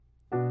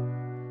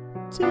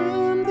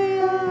Dim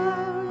the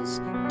hours,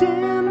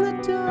 dim the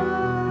darkness.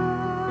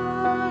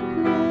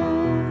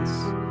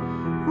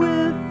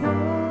 With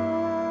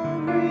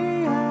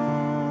every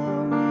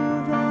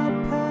hour that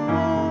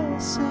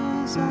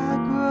passes, I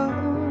grow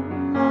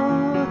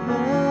more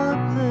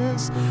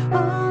helpless.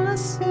 All I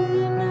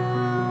see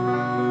now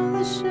are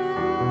the shadows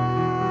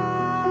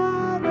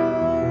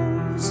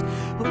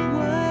of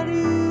what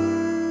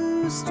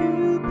used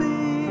to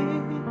be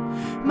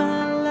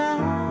my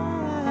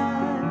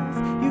life.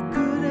 You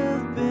could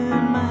have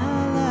been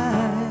my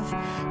life.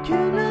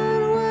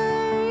 Cannot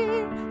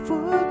wait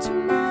for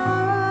tomorrow.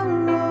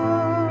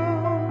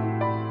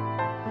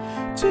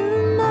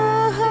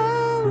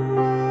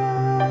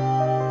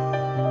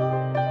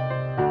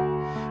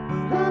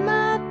 But I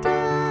might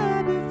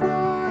die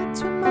before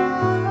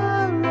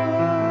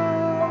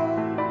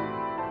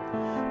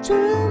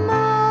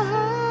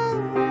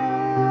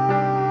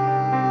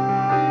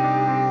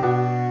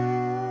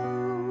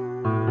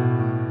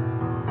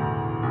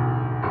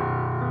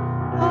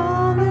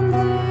all in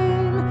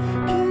vain,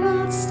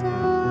 cannot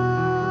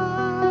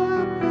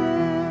stop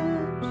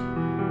it.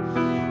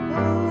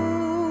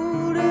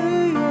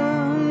 Older,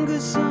 younger,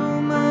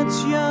 so much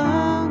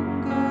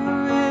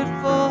younger,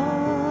 it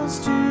falls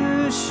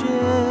to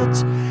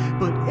shit.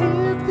 But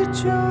if the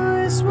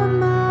choice were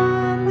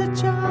mine, the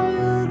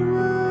child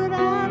would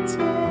I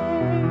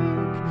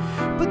take.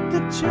 But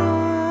the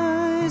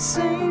choice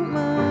ain't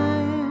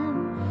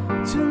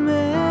mine to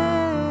make.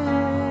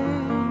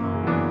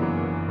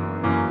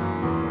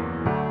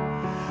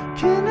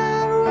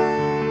 Cannot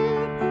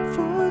wait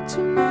for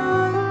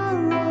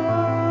tomorrow.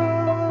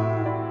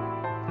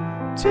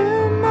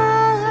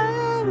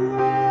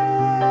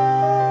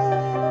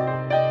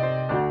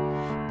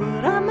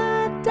 But I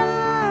might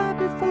die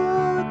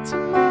before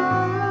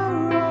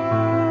tomorrow.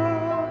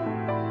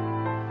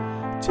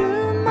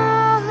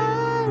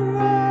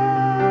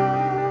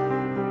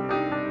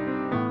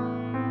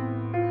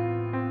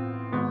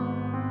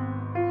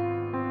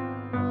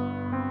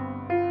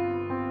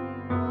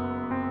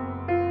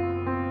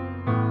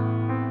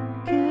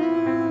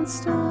 Can't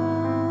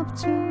stop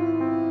to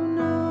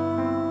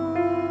know.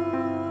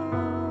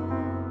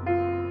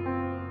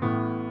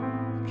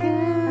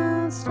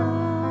 Can't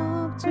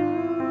stop to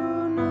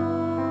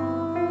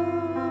know.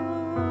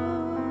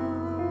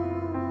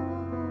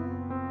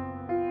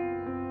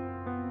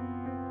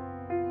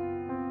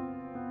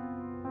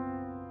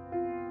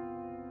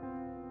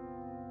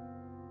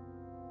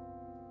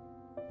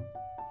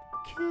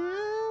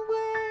 Can't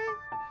wait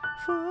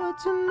for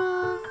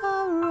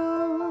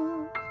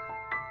tomorrow.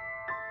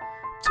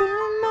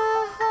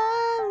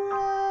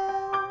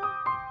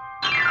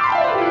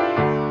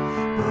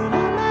 But I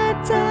might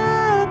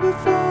die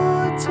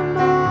before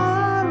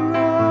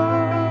tomorrow.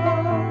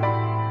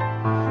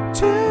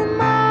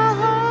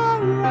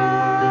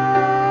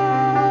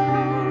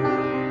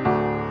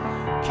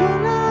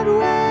 Cannot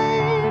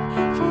wait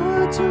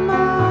for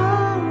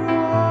tomorrow.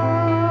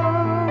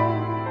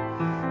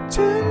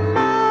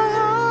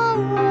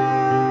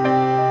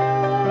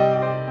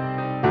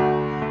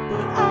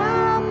 But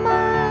I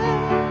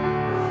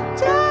might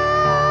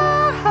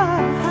die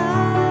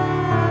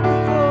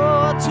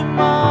before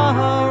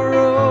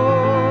tomorrow.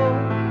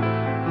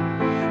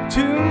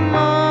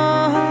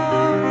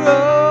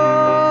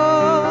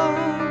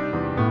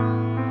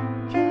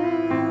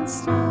 Can't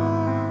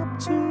stop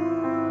to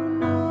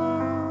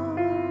know.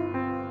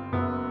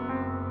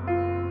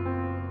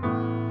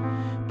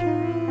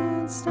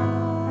 Can't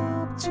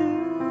stop to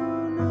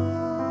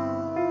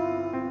know.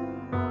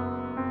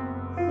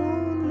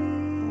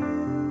 Only you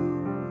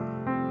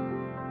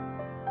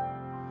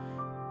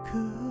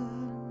could.